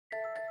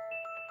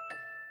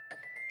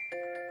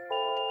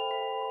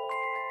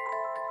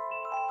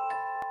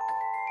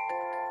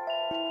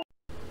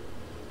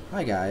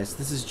Hi guys,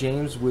 this is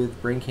James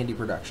with Brain Candy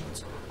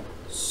Productions.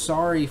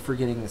 Sorry for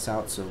getting this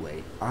out so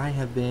late. I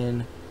have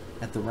been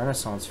at the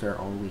Renaissance Fair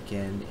all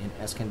weekend in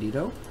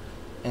Escondido,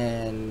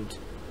 and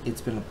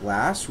it's been a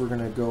blast. We're going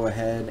to go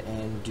ahead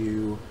and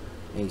do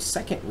a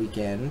second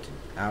weekend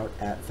out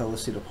at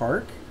Felicita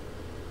Park,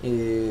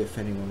 if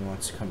anyone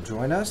wants to come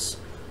join us.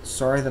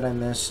 Sorry that I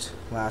missed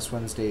last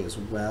Wednesday as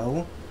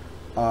well,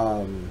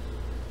 but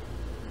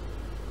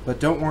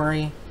don't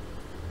worry,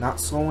 not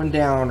slowing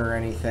down or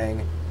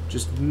anything.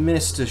 Just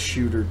missed a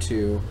shoot or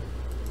two.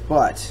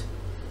 But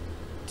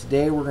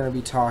today we're going to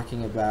be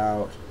talking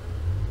about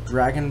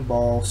Dragon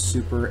Ball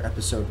Super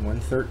Episode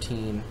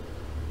 113,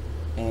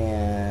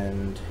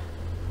 and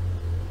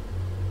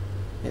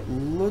it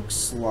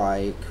looks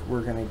like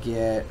we're going to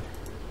get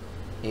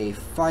a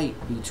fight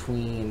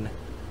between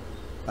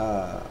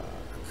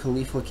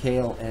Califla,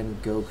 Kale,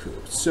 and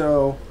Goku.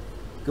 So,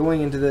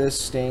 going into this,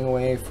 staying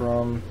away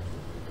from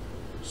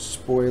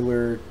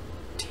spoiler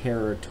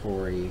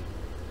territory,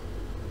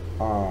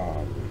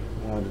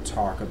 wanted to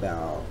talk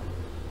about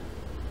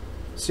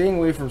staying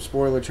away from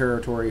spoiler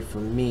territory for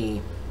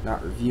me,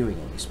 not reviewing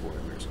any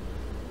spoilers.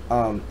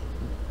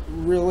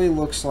 Really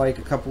looks like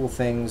a couple of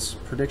things.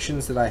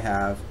 Predictions that I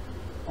have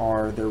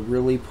are they're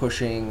really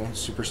pushing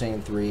Super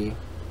Saiyan 3.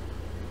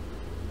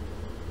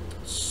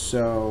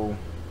 So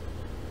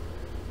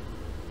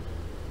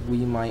we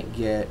might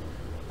get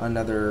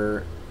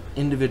another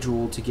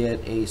individual to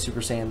get a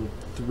Super Saiyan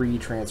 3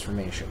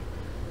 transformation.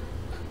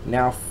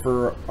 Now,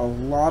 for a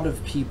lot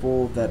of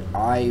people that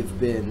I've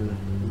been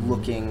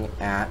looking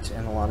at,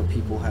 and a lot of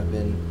people have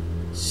been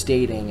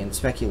stating and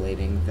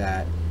speculating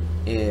that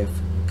if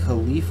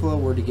Califla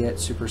were to get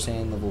Super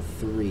Saiyan level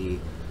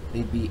 3,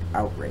 they'd be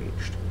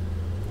outraged.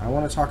 I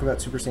want to talk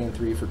about Super Saiyan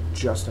 3 for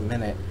just a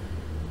minute.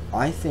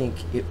 I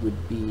think it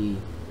would be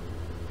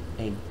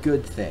a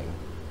good thing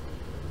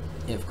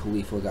if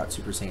Califla got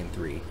Super Saiyan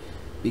 3,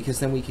 because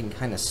then we can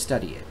kind of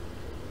study it.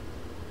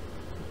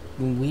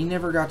 We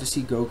never got to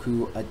see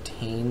Goku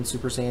attain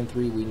Super Saiyan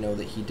 3. We know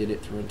that he did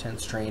it through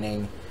intense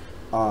training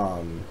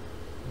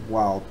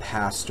while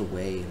passed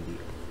away in the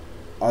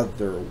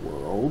other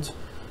world,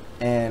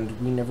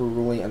 and we never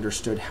really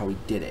understood how he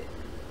did it.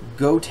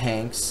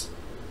 Gotenks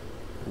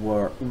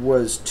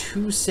was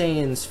two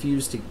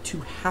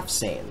half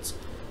Saiyans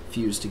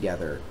fused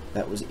together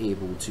that was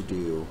able to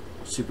do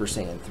Super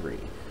Saiyan 3.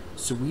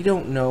 So we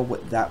don't know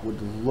what that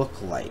would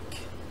look like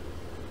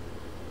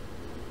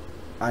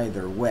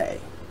either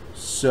way.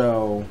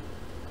 So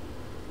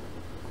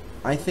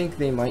I think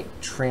they might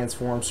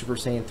transform Super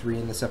Saiyan 3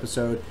 in this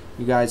episode.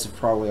 You guys have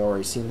probably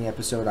already seen the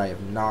episode. I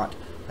have not.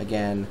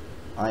 Again,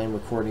 I am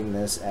recording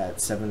this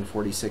at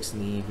 7:46 in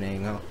the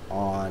evening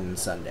on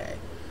Sunday.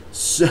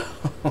 So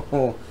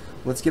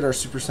let's get our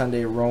Super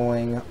Sunday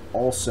rolling.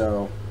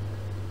 Also,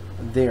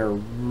 they're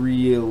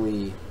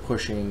really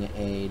pushing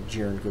a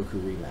Jiren Goku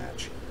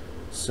rematch.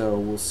 So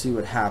we'll see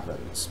what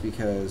happens,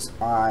 because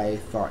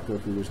I thought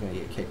Goku was going to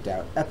get kicked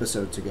out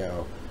episodes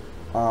ago.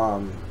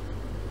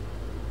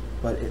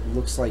 But it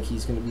looks like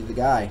he's going to be the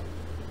guy.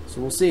 So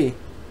we'll see.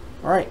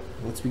 Alright,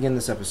 let's begin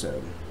this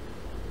episode.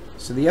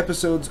 So the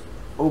episode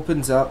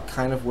opens up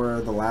kind of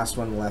where the last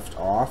one left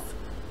off,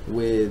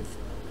 with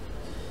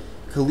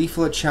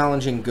Califla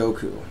challenging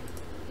Goku.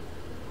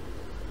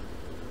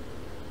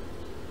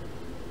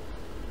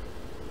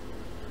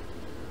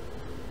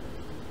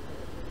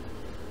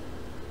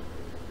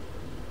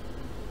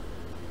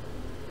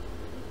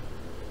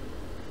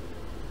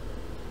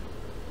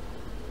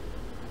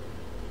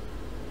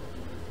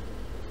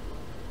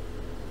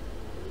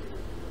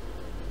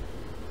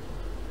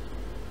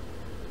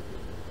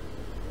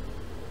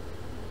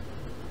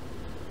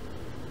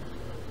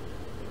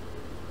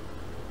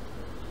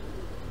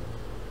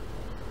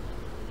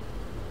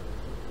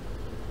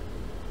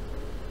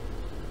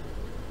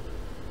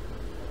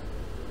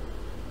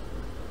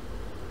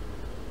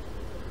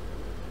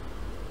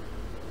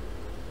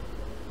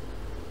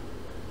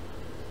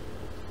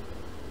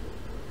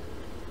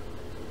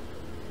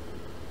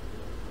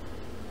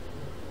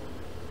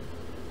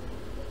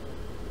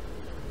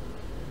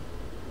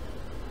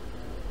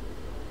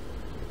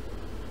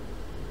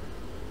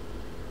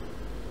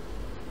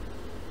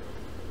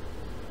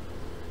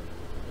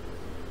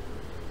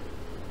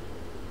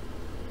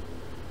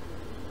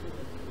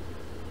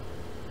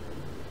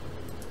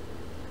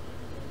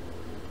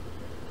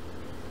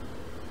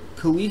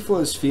 Califla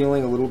is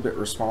feeling a little bit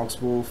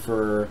responsible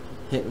for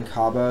Hit and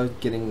Kaba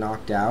getting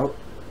knocked out,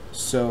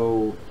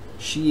 so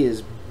she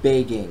is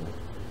begging,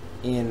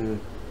 in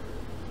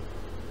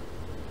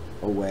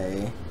a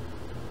way,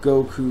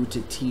 Goku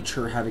to teach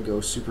her how to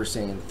go Super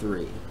Saiyan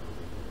 3.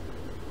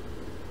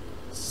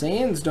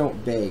 Saiyans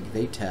don't beg,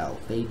 they tell,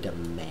 they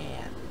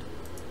demand.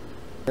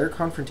 Their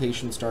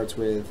confrontation starts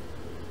with,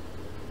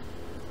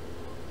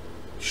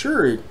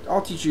 "Sure,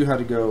 I'll teach you how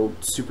to go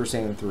Super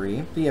Saiyan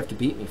 3, but you have to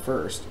beat me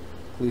first."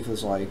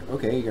 Califla's like,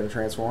 "Okay, you gonna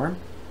transform?"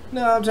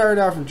 "No, I'm tired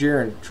out from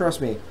Jiren.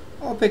 Trust me,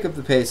 I'll pick up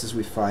the pace as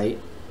we fight."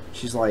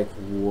 She's like,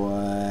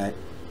 "What?"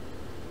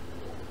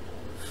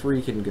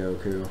 Freaking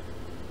Goku.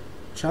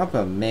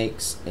 Champa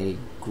makes a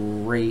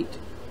great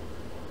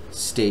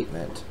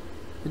statement.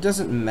 It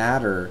doesn't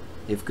matter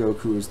if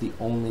Goku is the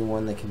only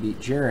one that can beat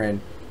Jiren.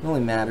 It only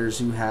matters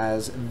who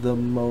has the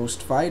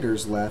most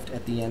fighters left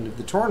at the end of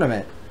the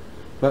tournament.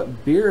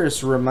 But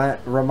Beerus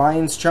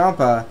reminds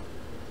Champa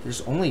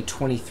there's only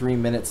 23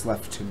 minutes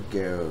left to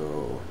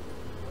go.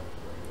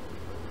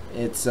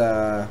 It's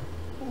a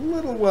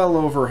little well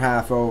over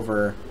half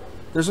over.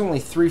 There's only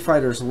 3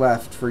 fighters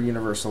left for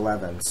Universe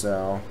 11,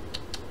 so...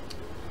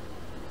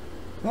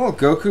 Well,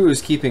 Goku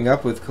is keeping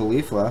up with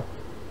Califla.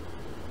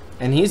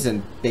 And he's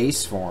in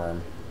base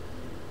form.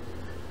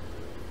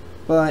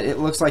 But it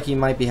looks like he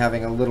might be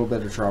having a little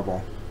bit of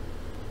trouble.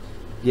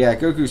 Yeah,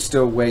 Goku's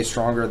still way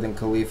stronger than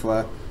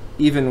Califla,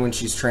 even when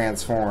she's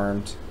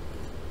transformed.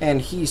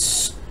 And he's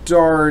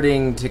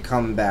starting to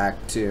come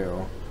back,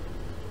 too.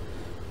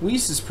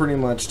 Whis is pretty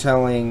much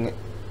telling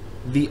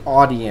the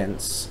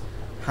audience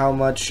how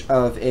much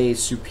of a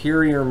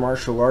superior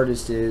martial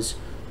artist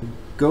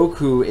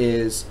Goku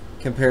is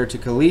compared to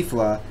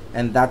Califla,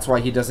 and that's why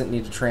he doesn't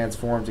need to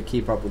transform to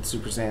keep up with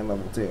Super Saiyan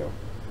level 2.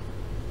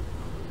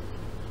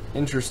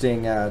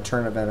 Interesting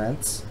turn of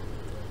events.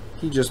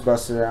 He just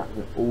busted out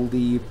an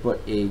oldie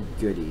but a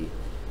goodie.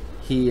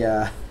 He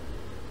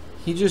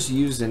just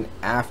used an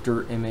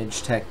after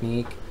image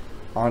technique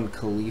on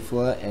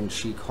Califla, and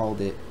she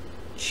called it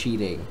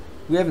cheating.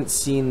 We haven't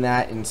seen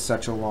that in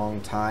such a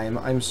long time.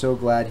 I'm so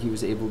glad he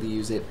was able to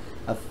use it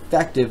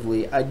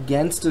effectively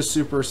against a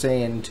Super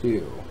Saiyan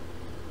 2.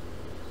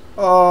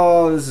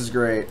 Oh, this is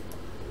great.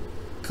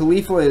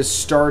 Califla is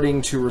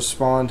starting to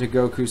respond to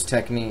Goku's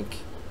technique.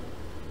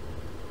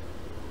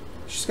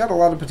 She's got a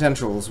lot of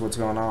potential is what's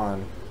going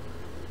on.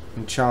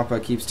 And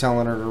Champa keeps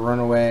telling her to run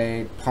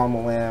away,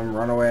 pummel him,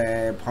 run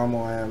away,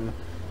 pummel him.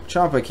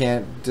 Champa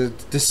can't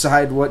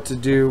decide what to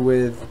do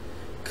with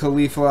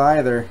Califla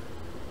either.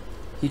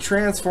 He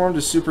transformed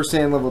to Super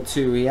Saiyan level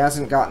 2. He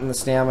hasn't gotten the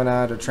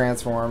stamina to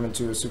transform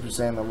into a Super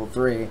Saiyan level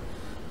 3.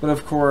 But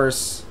of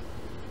course,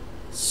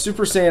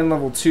 Super Saiyan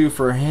level 2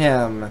 for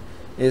him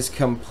is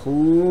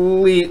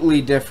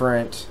completely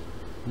different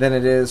than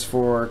it is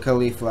for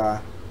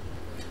Califla.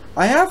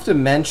 I have to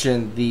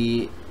mention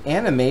the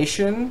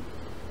animation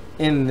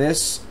in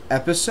this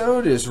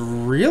episode is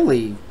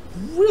really,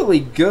 really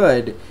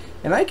good.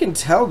 And I can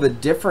tell the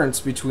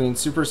difference between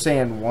Super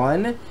Saiyan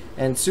 1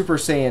 and Super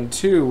Saiyan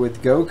 2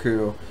 with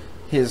Goku.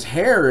 His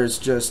hair is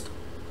just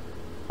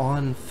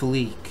on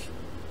fleek.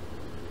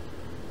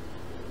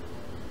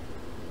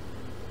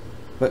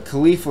 But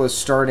Califla is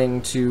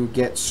starting to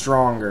get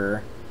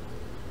stronger.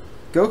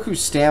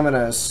 Goku's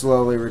stamina is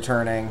slowly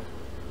returning.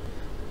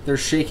 They're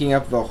shaking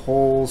up the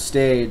whole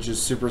stage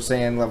as Super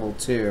Saiyan level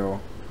 2.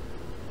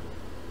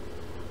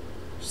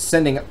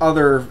 Sending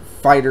other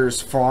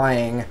fighters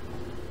flying.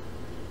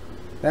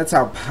 That's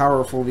how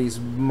powerful these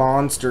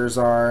monsters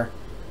are.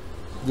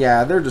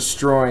 Yeah, they're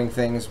destroying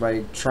things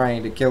by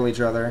trying to kill each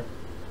other.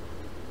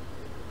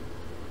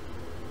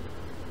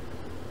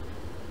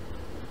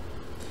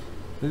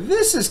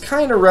 This is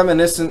kind of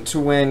reminiscent to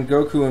when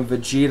Goku and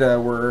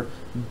Vegeta were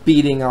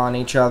beating on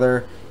each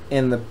other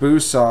in the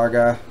Buu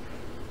Saga.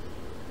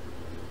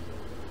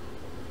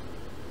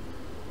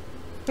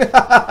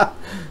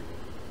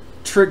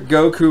 Tricked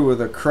Goku with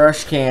a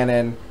crush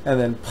cannon and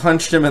then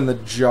punched him in the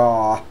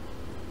jaw.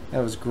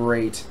 That was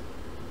great.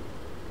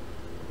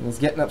 He's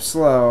getting up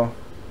slow.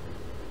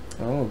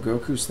 Oh,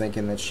 Goku's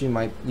thinking that she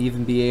might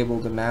even be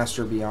able to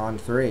master Beyond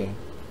 3.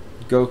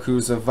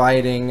 Goku's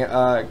inviting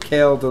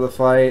Kale to the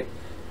fight,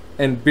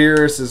 and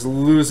Beerus is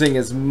losing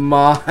his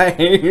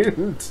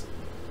mind.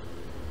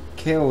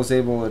 Kale was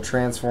able to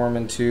transform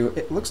into...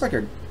 It looks like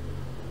a...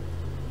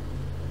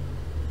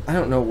 I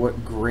don't know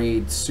what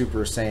grade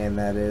Super Saiyan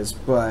that is,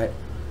 but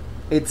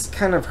it's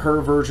kind of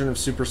her version of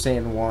Super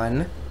Saiyan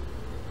 1.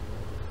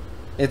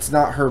 It's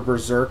not her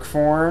Berserk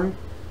form,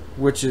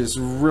 which is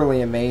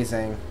really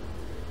amazing.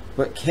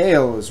 But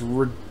Kale is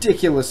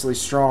ridiculously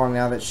strong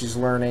now that she's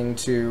learning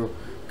to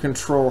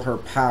control her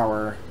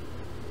power.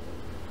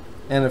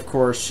 And of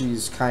course,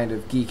 she's kind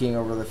of geeking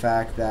over the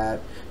fact that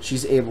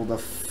she's able to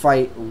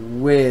fight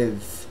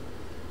with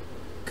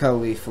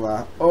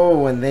Califla.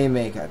 Oh, and they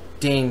make a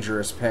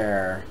dangerous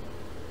pair.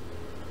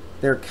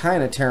 They're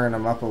kind of tearing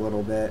him up a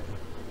little bit.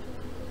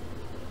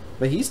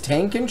 But he's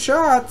tanking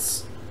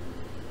shots.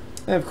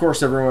 And of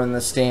course, everyone in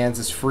the stands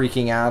is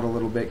freaking out a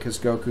little bit because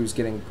Goku's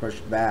getting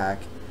pushed back.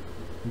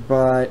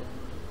 But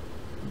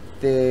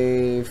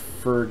they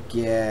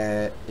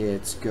forget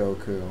it's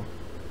Goku.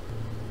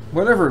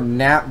 Whatever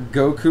nap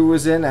Goku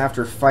was in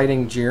after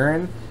fighting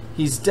Jiren,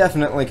 he's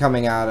definitely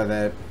coming out of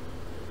it.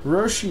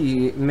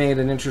 Roshi made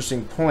an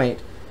interesting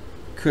point.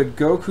 Could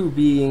Goku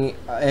be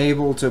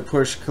able to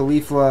push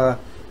Califla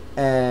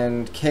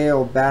and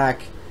Kale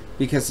back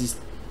because he's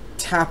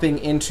tapping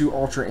into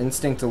Ultra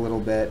Instinct a little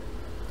bit?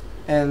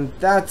 And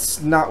that's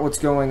not what's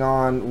going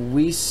on.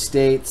 Whis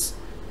states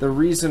the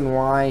reason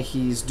why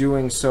he's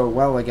doing so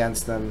well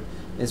against them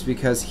is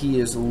because he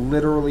is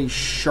literally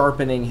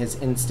sharpening his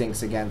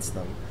instincts against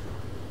them.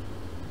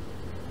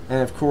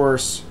 And of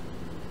course,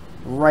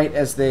 right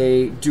as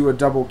they do a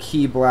double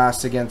ki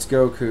blast against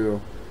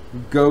Goku,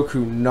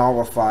 Goku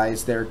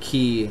nullifies their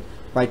ki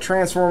by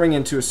transforming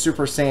into a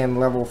Super Saiyan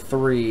level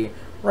 3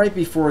 right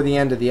before the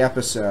end of the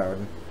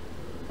episode.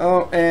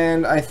 Oh,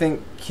 and I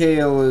think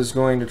Kale is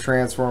going to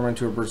transform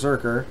into a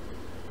Berserker.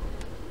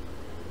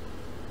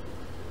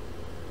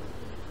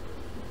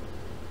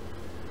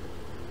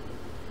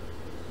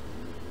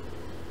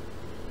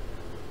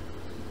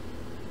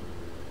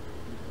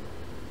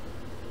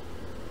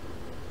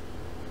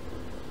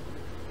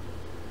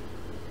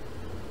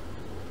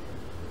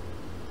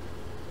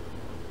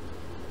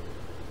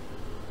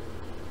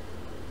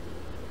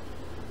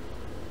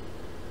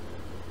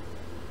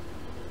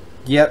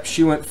 Yep,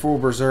 she went full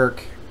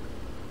berserk.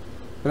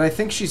 But I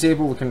think she's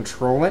able to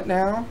control it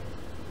now.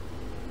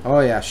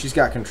 Oh yeah, she's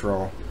got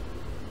control.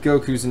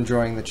 Goku's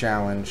enjoying the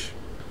challenge.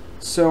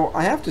 So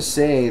I have to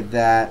say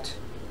that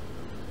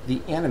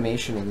the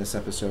animation in this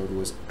episode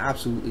was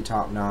absolutely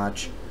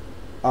top-notch.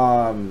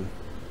 It'll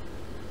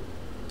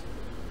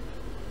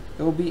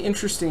be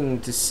interesting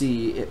to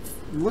see. It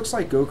looks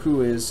like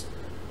Goku is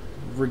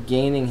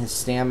regaining his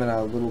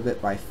stamina a little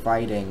bit by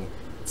fighting.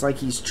 It's like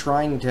he's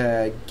trying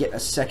to get a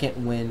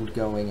second wind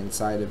going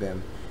inside of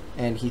him,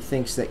 and he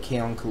thinks that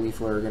Kale and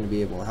Califla are going to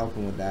be able to help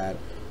him with that.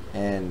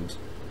 And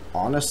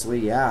honestly,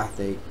 yeah,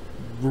 they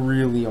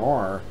really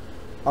are.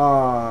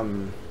 I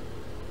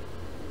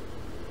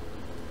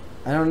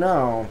don't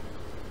know.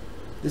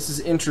 This is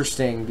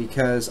interesting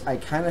because I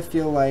kind of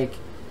feel like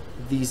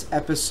these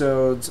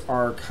episodes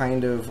are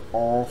kind of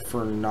all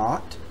for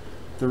naught.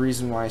 The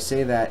reason why I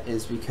say that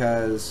is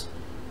because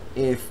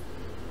if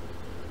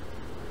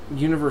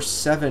Universe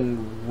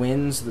 7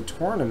 wins the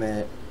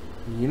tournament,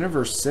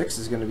 Universe 6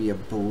 is going to be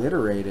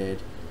obliterated.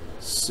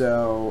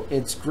 So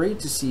it's great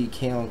to see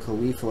Kale and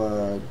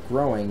Califla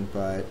growing,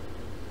 but...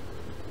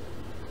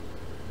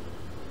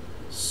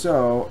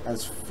 So,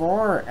 as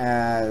far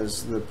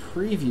as the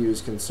preview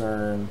is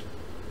concerned,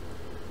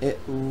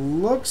 it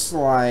looks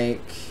like...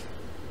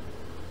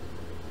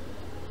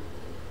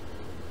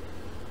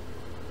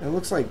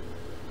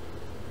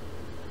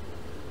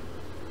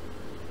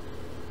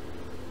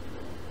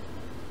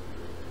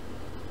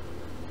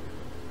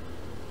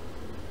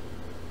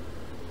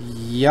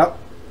 Yep.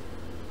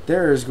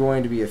 There is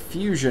going to be a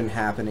fusion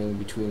happening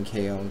between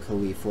Kale and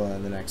Califla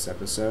in the next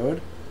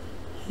episode.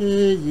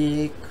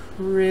 Hey,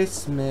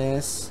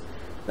 Christmas.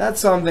 That's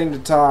something to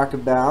talk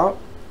about.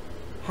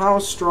 How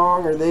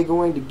strong are they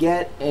going to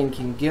get, and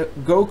can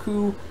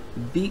Goku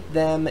beat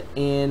them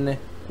in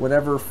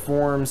whatever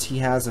forms he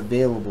has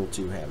available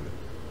to him?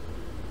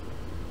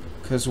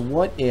 Because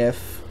what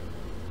if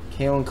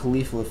Kale and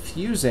Califla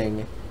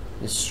fusing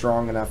is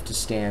strong enough to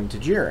stand to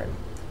Jiren?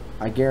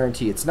 I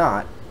guarantee it's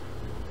not,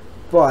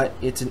 but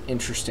it's an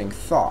interesting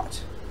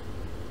thought.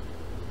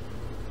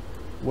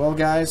 Well,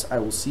 guys, I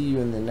will see you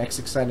in the next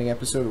exciting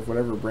episode of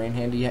whatever Brain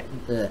Candy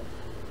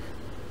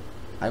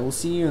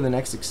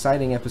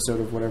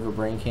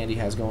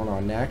has going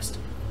on next.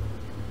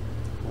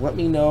 Let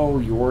me know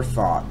your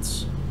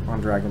thoughts on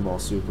Dragon Ball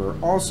Super.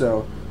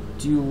 Also,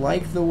 do you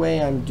like the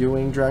way I'm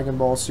doing Dragon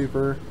Ball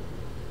Super?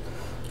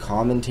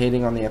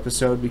 Commentating on the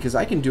episode? Because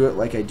I can do it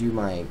like I do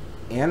my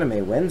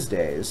Anime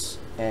Wednesdays,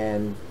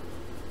 and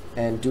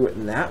do it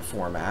in that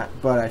format,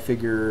 but I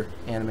figure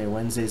Anime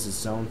Wednesdays is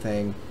its own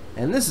thing,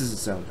 and this is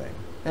its own thing.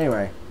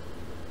 Anyway,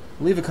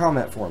 leave a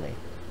comment for me.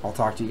 I'll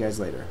talk to you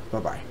guys later.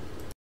 Bye-bye.